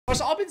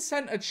So I've been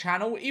sent a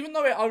channel, even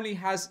though it only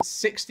has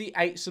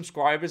 68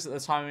 subscribers at the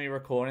time of me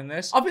recording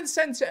this. I've been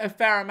sent it a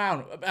fair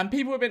amount, and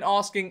people have been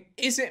asking,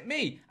 is it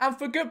me? And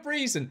for good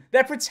reason.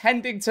 They're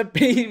pretending to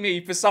be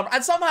me for some,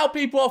 and somehow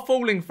people are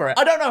falling for it.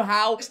 I don't know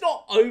how. It's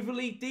not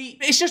overly deep.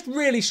 It's just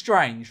really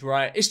strange,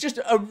 right? It's just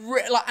a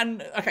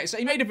okay, so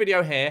he made a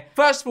video here.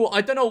 First of all,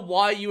 I don't know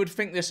why you would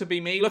think this would be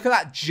me. Look at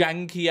that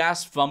janky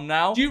ass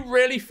thumbnail. Do you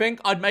really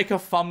think I'd make a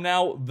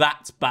thumbnail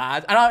that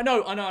bad? And I know.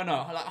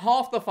 Like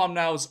half the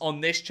thumbnails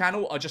on this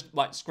channel are just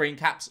like screen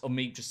caps of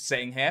me just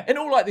sitting here. In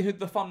all likelihood,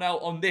 the thumbnail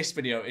on this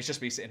video is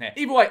just me sitting here.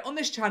 Either way, on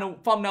this channel,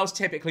 thumbnails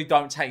typically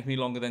don't take me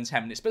longer than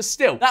 10 minutes, but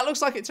still, that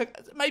looks like it took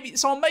maybe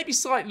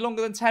slightly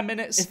longer than 10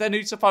 minutes if they're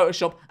new to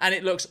Photoshop, and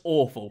it looks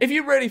awful. If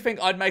you really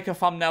think I'd make a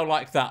thumbnail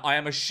like that, I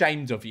am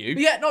ashamed of you.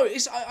 But yeah, no,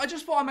 I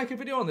just thought I'd make a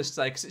video on this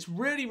today because it's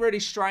really, really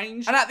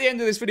strange. And at the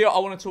end of this video, I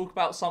want to talk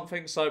about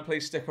something, so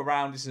please stick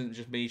around. This isn't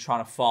just me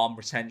trying to farm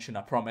retention,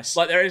 I promise.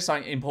 Like, there is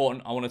something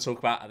important I want to talk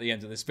about at the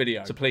end of this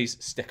video, so please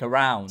stick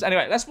around. So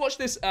anyway, let's watch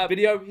this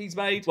video he's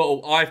made.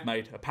 Well, I've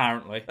made,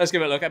 apparently. Let's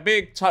give it a look.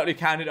 Being totally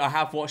candid, I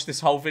have watched this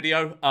whole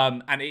video,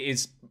 and it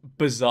is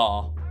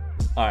bizarre.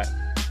 All right.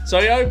 So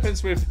he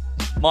opens with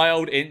my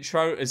old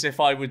intro as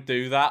if I would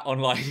do that on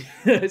like,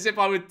 as if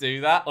I would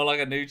do that on like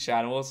a new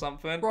channel or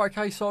something. Right,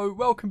 okay, so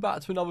welcome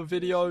back to another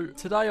video.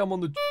 Today I'm on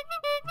the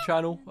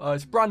channel.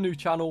 It's a brand new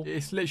channel.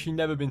 It's literally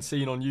never been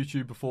seen on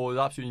YouTube before.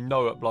 There's absolutely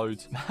no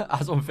uploads.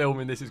 As I'm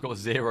filming this, it's got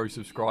 0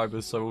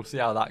 subscribers, so we'll see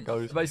how that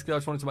goes. Basically, I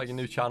just wanted to make a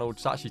new channel,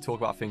 just actually talk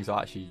about things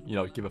I actually, you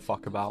know, give a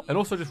fuck about. And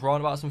also just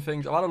rant about some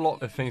things. I've had a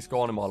lot of things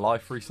go on in my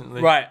life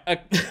recently. Right.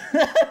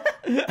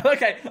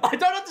 Okay, I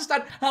don't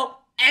understand how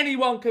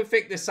anyone could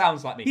think this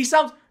sounds like me. He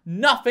sounds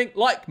nothing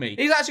like me.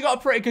 He's actually got a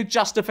pretty good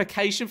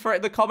justification for it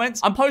in the comments.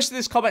 I'm posting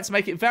this comment to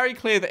make it very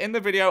clear that in the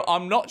video,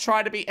 I'm not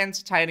trying to be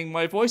entertaining.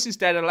 My voice is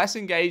dead and less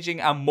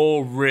engaging and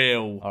more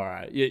real. All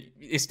right.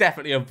 It's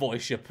definitely a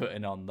voice you're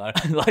putting on, though.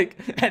 Like,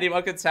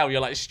 anyone can tell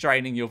you're, like,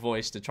 straining your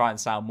voice to try and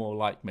sound more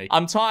like me.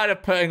 I'm tired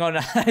of putting on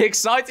an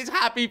excited,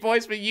 happy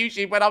voice for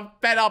YouTube when I'm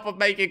fed up of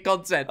making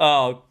content.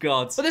 Oh,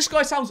 God. But this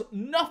guy sounds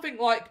nothing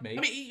like me.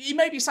 I mean, he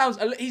maybe sounds...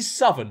 He's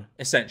Southern,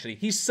 essentially.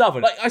 He's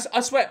Southern. Like, I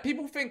swear,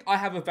 people think I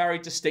have a very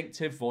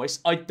distinctive voice.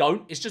 I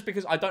don't. It's just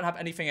because I don't have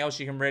anything else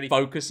you can really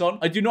focus on.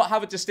 I do not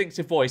have a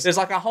distinctive voice. There's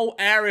like a whole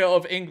area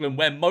of England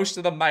where most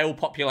of the male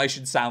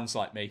population sounds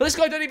like me. But this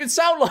guy don't even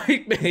sound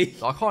like me.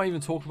 I can't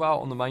even talk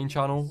about on the main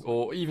channel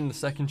or even the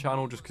second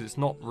channel just because it's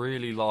not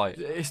really like...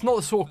 It's not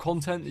the sort of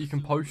content that you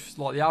can post.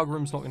 Like, the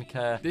algorithm's not going to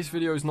care. This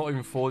video is not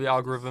even for the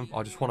algorithm.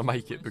 I just want to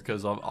make it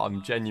because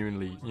I'm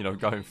genuinely, you know,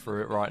 going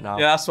through it right now.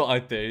 Yeah, that's what I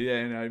do.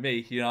 Yeah, you know,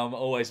 me. You know, I'm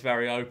always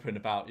very open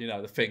about, you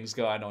know, the things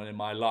going on in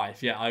my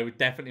life. Yeah, I would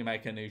definitely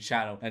make a new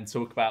channel and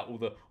talk about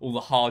all the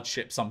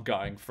hardships I'm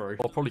going through.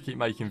 I'll probably keep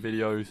making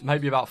videos,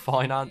 maybe about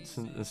finance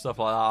and stuff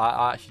like that.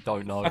 I actually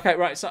don't know. Okay,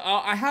 right. So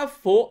I have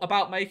thought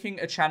about making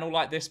a channel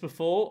like this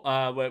before,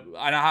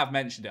 and I have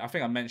mentioned it. I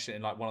think I mentioned it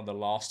in like one of the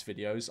last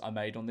videos I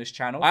made on this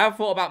channel. I have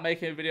thought about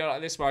making a video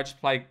like this where I just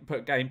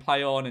put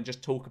gameplay on and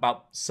just talk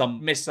about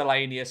some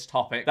miscellaneous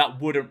topic that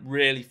wouldn't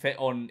really fit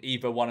on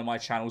either one of my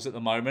channels at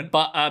the moment.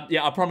 But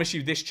yeah, I promise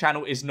you, this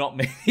channel is not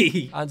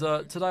me. And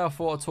today I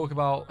thought I'd talk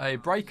about a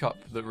breakup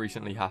that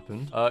recently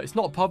happened. It's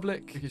not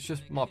public, it's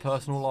just my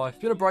personal life.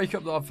 It's been a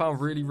breakup that I've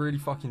found really, really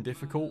fucking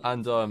difficult.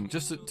 And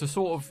just to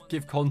sort of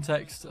give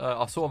context,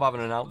 I sort of have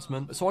an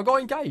announcement. So I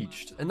got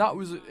engaged, and that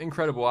was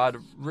incredible. I had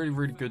a really,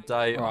 really good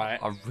day. Right.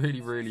 I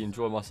really, really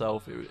enjoyed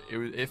myself.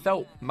 It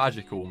felt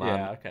magical, man.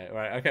 Yeah, okay,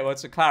 right. Okay, well,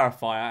 to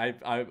clarify,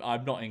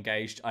 I'm not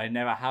engaged. I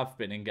never have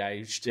been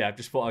engaged. Yeah, I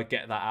just thought I'd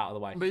get that out of the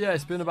way. But yeah,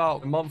 it's been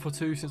about a month or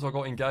 2 since I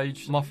got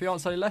engaged. My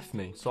fiance left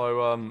me,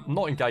 so I'm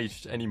not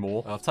engaged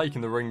anymore. I've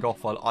taken the ring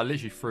off. I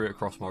literally threw it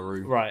across my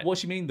room. Right. What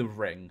do you mean the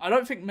ring? I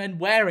don't think men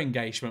wear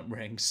engagement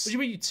rings. What do you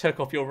mean you took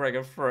off your ring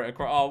and threw it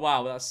across? Oh,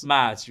 wow, that's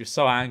mad. You're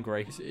so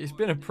angry. It's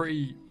been a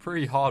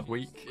pretty hard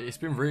week. It's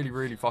been really,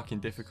 really fucking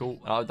difficult.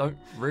 And I don't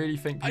really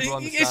think people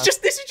understand.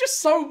 This is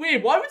just so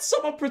weird. Why would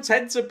someone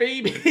pretend to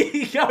be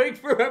me going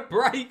through a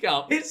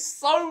breakup? It's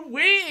so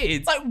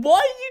weird. Like, why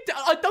are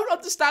you... I don't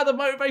understand the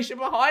motivation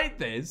behind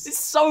this. It's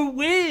so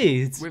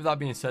weird. With that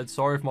being said,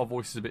 sorry if my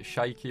voice is a bit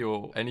shaky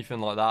or anything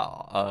like that.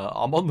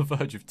 I'm on the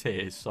verge of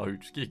tears, so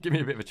just give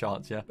me a bit of a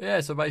chance, yeah? But yeah,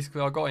 so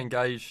basically I got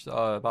engaged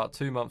about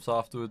 2 months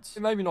afterwards.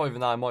 Maybe not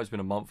even that. It might have been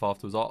a month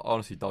afterwards. I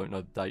honestly don't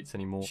know the dates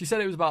anymore. She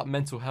said it was about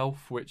mental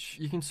health, which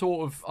you can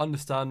sort of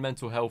understand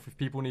mental health if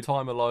people need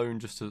time alone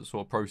just to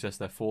sort of process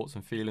their thoughts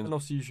and feelings. And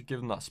obviously you should give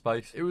them that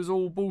space. It was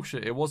all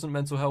bullshit. It wasn't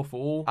mental health at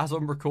all. As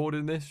I'm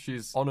recording this,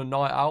 she's on a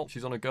night out.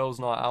 She's on a girls'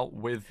 night out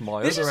with my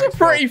other ex-girl. This is a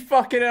pretty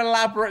fucking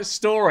elaborate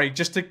story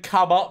just to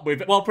come up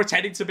with while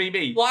pretending to be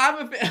me. Well,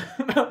 I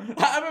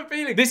have a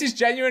feeling this is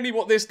genuinely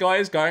what this guy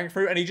is going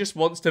through, and he just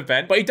wants to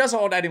vent, but he doesn't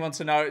want anyone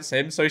to know it's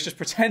him, so he's just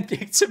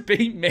pretending to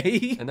be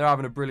me. And they're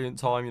having a brilliant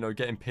time, you know,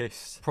 getting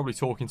pissed, probably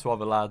talking to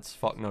other lads,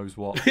 fuck knows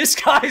what. This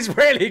guy's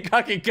really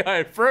fucking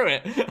going through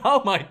it.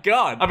 Oh my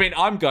god. I mean,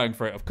 I'm going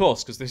for it, of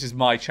course, because this is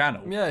my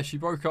channel. Yeah, she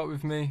broke up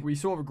with me. We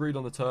sort of agreed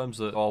on the terms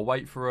that I'll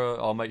wait for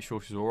her, I'll make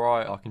sure she's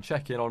alright, I can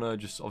check in on her,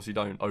 just obviously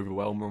don't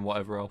overwhelm her and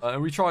whatever else.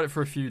 And we tried it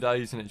for a few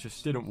days and it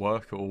just didn't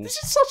work at all. This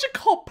is such a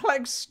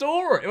complex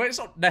story. Well, it's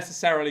not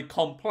necessarily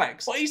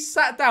complex, but he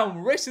sat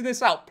down, written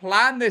this out,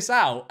 planned this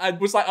out, and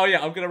was like, oh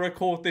yeah, I'm going to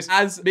record this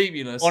as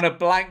Memeulous on a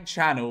blank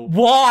channel.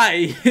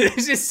 Why?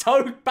 This is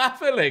so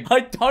baffling.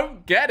 I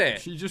don't get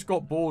it. She just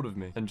got bored of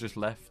me and just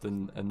left,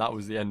 and that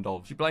was the end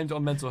of. She blamed it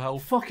on mental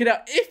health. Fucking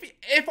hell.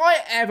 If I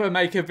ever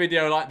make a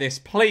video like this,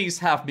 please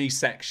have me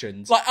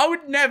sectioned. Like, I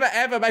would never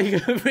ever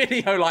make a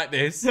video like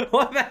this.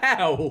 What the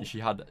hell? She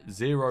had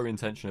zero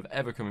intention of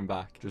ever coming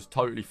back. Just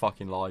totally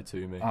fucking lied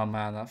to me. Oh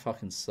man, that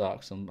fucking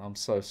sucks. I'm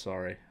so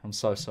sorry. I'm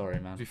so sorry,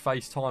 man. We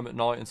FaceTime at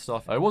night and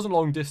stuff. It wasn't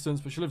long distance,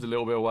 but she lived a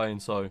little bit away,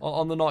 and so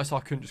on the nights I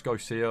couldn't just go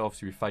see her.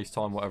 Obviously we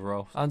FaceTime, whatever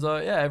else. And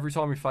yeah, every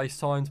time we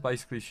FaceTimed,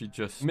 basically she'd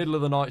just, middle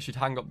of the night, she'd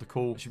hang up the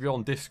call. She'd be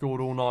on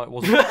Discord all night,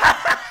 wasn't it?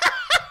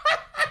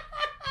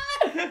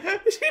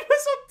 She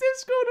was on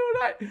Discord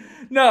all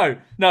night.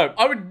 No,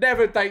 I would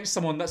never date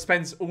someone that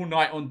spends all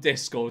night on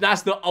Discord.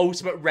 That's the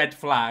ultimate red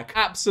flag.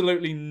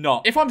 Absolutely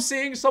not. If I'm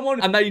seeing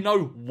someone and they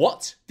know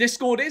what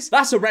Discord is,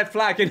 that's a red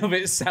flag in of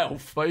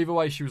itself. But either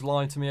way, she was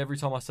lying to me. Every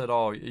time I said,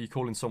 oh, are you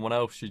calling someone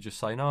else? She'd just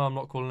say, no, I'm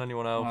not calling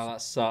anyone else. Oh,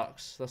 that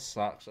sucks. That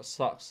sucks. That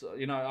sucks.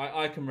 You know,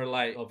 I can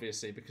relate,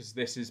 obviously, because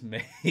this is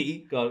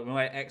me. God,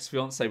 my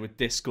ex-fiance would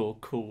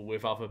Discord call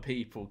with other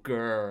people.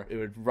 Grr. It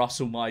would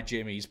rustle my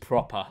jimmies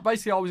proper.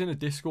 Basically, I was in a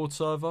Discord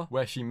server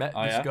where she met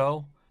this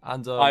girl.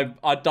 And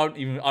I don't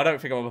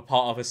think I'm a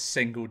part of a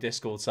single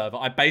Discord server.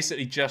 I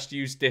basically just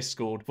use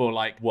Discord for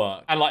like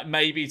work and like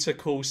maybe to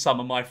call some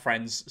of my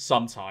friends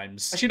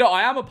sometimes. Actually, no,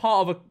 I am a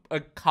part of a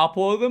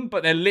couple of them,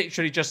 but they're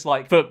literally just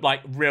like for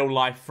like real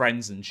life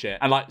friends and shit.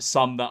 And like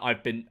some that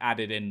I've been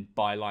added in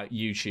by like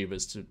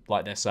YouTubers to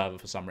like their server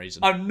for some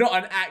reason. I'm not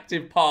an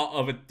active part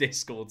of a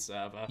Discord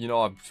server. You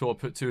know, I sort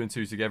of put two and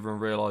two together and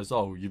realised,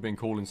 oh, you've been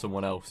calling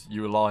someone else.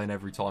 You were lying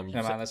every time you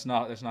said. Man,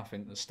 there's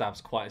nothing that stabs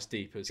quite as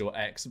deep as your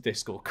ex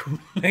Discord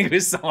calling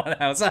with someone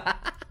else.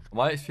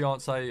 My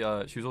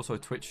ex-fiance, she was also a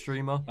Twitch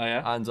streamer. Oh,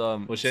 yeah? And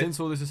since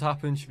all this has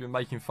happened, she's been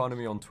making fun of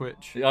me on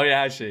Twitch. Oh,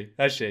 yeah, has she?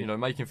 Has she? You know,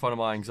 making fun of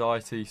my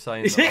anxiety,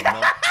 saying that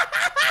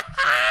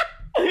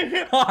I'm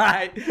not...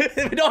 Alright,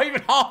 we're not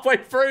even halfway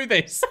through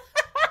this.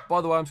 By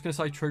the way, I'm just going to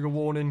say trigger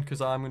warning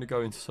because I am going to go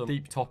into some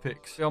deep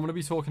topics. I'm going to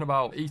be talking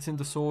about eating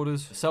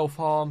disorders,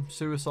 self-harm,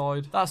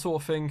 suicide, that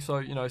sort of thing. So,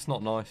 you know, it's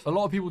not nice. A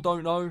lot of people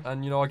don't know.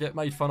 And, you know, I get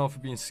made fun of for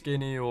being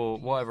skinny or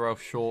whatever else,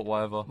 short,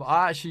 whatever. But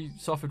I actually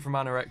suffered from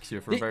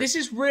anorexia for a very... This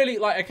is really,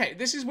 like, okay,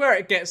 this is where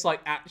it gets,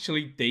 like,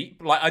 actually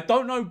deep. Like, I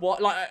don't know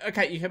what... Like,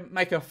 okay, you can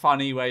make a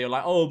funny where you're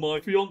like, oh, my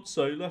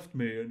fiance left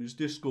me and is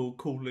Discord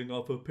calling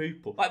other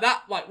people. Like,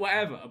 that, like,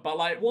 whatever. But,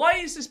 like, why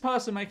is this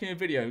person making a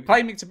video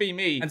claiming to be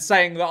me and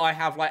saying that I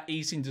have, like,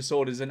 eating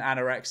disorders and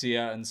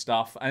anorexia and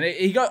stuff? And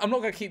I'm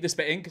not going to keep this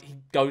bit in because he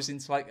goes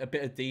into like a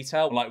bit of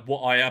detail like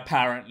what I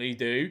apparently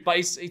do, but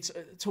he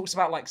talks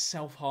about like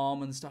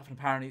self-harm and stuff, and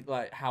apparently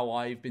like how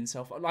I've been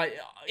like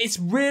it's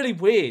really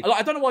weird. Like,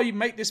 I don't know why you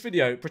make this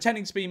video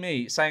pretending to be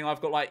me saying I've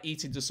got like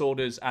eating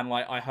disorders and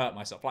like I hurt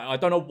myself. Like, I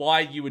don't know why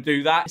you would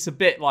do that. It's a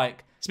bit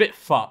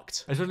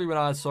fucked. Especially when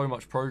I had so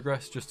much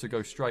progress, just to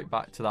go straight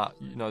back to that,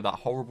 you know, that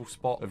horrible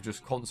spot of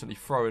just constantly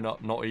throwing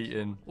up, not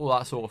eating, all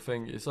that sort of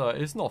thing. It's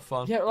not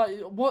fun. Yeah, like,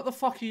 what the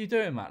fuck are you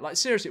doing, Matt? Like,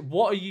 seriously,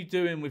 what are you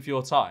doing with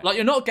your time? Like,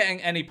 you're not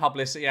getting any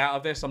publicity out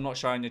of this. I'm not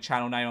showing your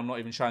channel name. I'm not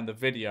even showing the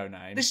video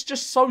name. This is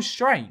just so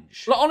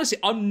strange. Like, honestly,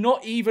 I'm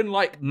not even,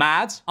 like,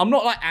 mad. I'm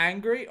not, like,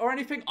 angry or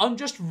anything. I'm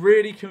just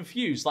really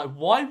confused. Like,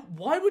 why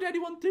would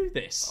anyone do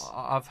this?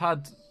 I've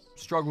had...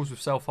 struggles with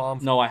self-harm.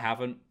 No, I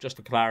haven't. Just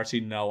for clarity,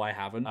 no, I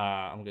haven't.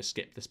 I'm going to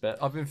skip this bit.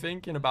 I've been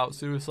thinking about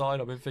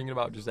suicide. I've been thinking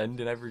about just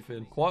ending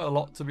everything. Quite a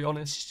lot, to be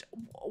honest.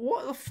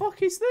 What the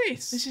fuck is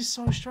this? This is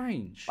so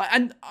strange.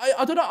 And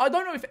I don't know. I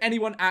don't know if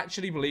anyone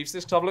actually believes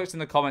this, because I've looked in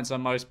the comments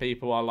and most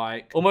people are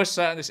like, almost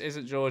certain this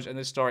isn't George and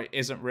this story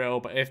isn't real,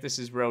 but if this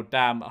is real,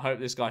 damn, I hope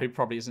this guy who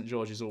probably isn't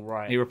George is all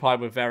right. He replied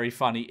with very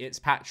funny, it's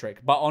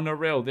Patrick. But on a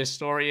real, this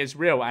story is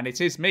real and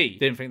it is me.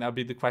 Didn't think that would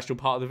be the question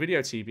part of the video,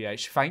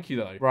 TBH. Thank you,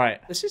 though.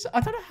 Right. This is... I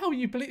don't know how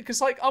you believe,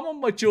 because like I'm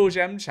on my George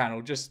M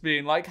channel just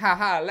being like,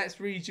 haha, let's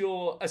read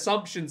your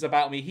assumptions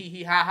about me, hee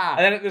hee ha ha,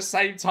 and then at the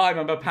same time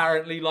I'm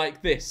apparently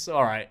like this.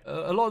 All right.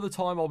 A lot of the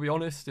time, I'll be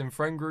honest, in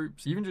friend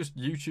groups, even just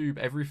YouTube,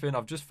 everything,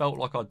 I've just felt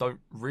like I don't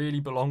really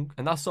belong,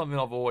 and that's something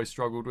I've always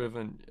struggled with,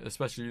 and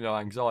especially, you know,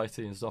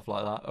 anxiety and stuff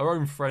like that. Our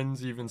own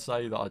friends even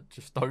say that I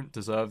just don't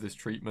deserve this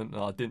treatment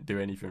and I didn't do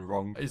anything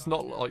wrong. It's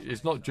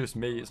not just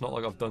me. It's not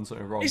like I've done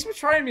something wrong. He's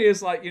portraying me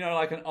as like, you know,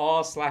 like an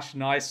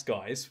r/nice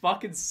guy. It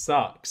fucking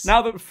sucks. this.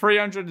 Now that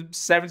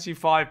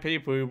 375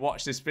 people who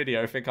watch this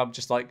video think I'm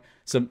just like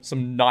some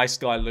nice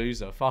guy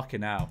loser.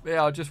 Fucking hell.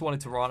 Yeah, I just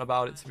wanted to write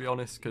about it, to be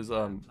honest, because,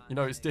 you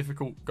know, it's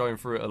difficult going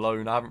through it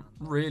alone. I haven't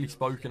really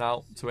spoken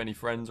out to any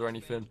friends or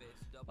anything.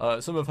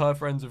 Some of her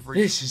friends have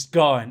reached... This is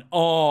going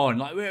on.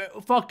 Like, we're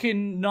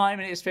fucking 9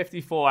 minutes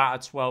 54 out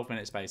of 12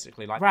 minutes,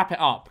 basically. Like, wrap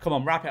it up. Come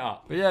on, wrap it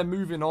up. But yeah,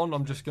 moving on,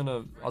 I'm just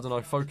gonna, I don't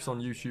know, focus on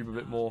YouTube a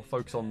bit more,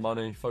 focus on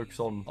money, focus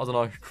on, I don't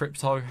know,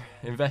 crypto,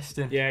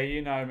 investing. Yeah,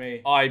 you know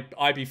me.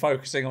 I'd be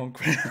focusing on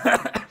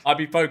I'd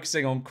be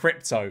focusing on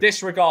crypto.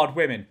 Disregard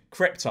women.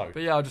 Crypto.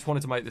 But yeah, I just wanted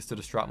to make this to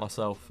distract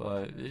myself.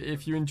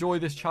 If you enjoy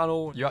this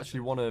channel, you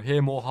actually want to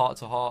hear more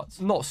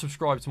heart-to-hearts, not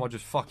subscribe to my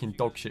just fucking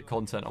dog shit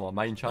content on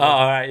my main channel. Oh,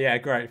 alright, yeah,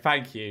 great.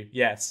 Thank you.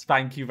 Yes,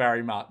 thank you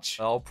very much.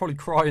 I'll probably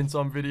cry in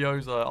some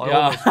videos.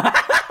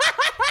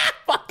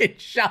 Fucking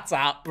shut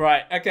up.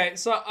 Right, okay,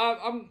 so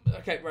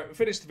okay, right, we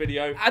finished the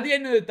video. At the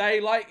end of the day,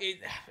 like,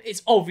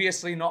 it's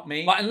obviously not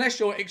me. Like, unless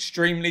you're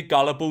extremely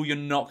gullible, you're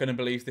not going to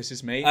believe this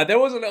is me. There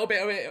was a little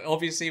bit of it,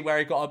 obviously, where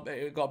it got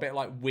a bit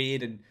like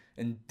weird and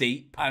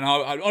deep, and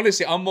I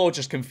honestly, I'm more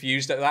just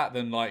confused at that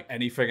than like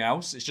anything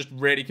else. It's just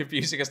really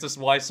confusing as to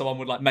why someone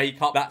would like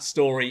make up that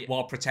story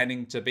while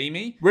pretending to be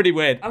me. Really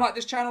weird. And like,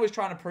 this channel is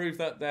trying to prove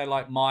that they're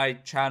like my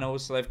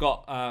channels, so they've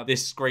got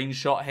this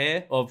screenshot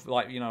here of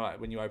like, you know, like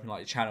when you open like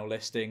your channel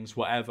listings,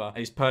 whatever.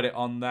 He's put it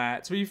on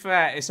there. To be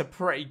fair, it's a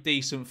pretty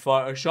decent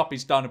Photoshop.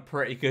 He's done a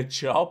pretty good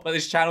job, but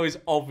this channel is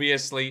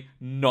obviously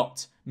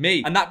not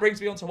me. And that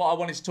brings me on to what I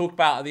wanted to talk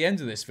about at the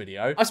end of this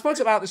video. I spoke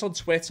about this on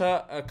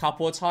Twitter a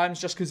couple of times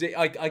just because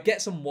I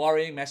get some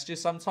worrying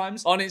messages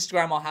sometimes. On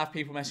Instagram, I'll have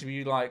people message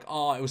me like,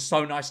 oh, it was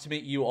so nice to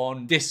meet you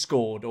on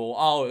Discord, or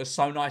oh, it was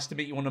so nice to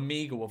meet you on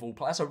Omegle of all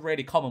places. That's a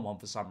really common one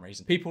for some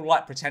reason. People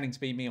like pretending to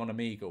be me on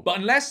Omegle. But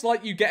unless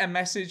like you get a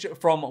message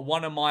from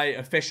one of my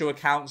official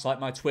accounts, like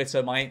my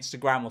Twitter, my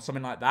Instagram, or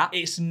something like that,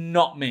 it's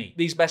not me.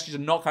 These messages are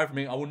not coming from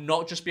me. I will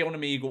not just be on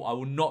Omegle. I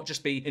will not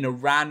just be in a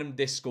random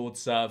Discord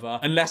server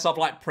unless I've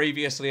like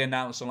previously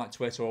announced on like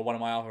Twitter or one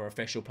of my other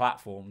official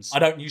platforms. I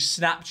don't use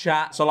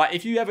Snapchat. So like,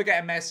 if you ever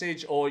get a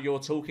message or you're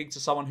talking to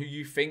someone who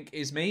you think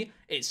is me,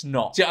 it's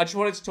not. So yeah, I just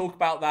wanted to talk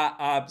about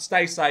that.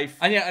 Stay safe.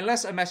 And yeah,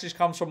 unless a message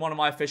comes from one of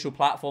my official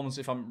platforms,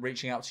 if I'm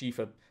reaching out to you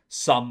for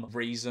some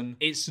reason,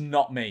 it's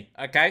not me.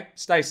 Okay?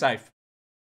 Stay safe.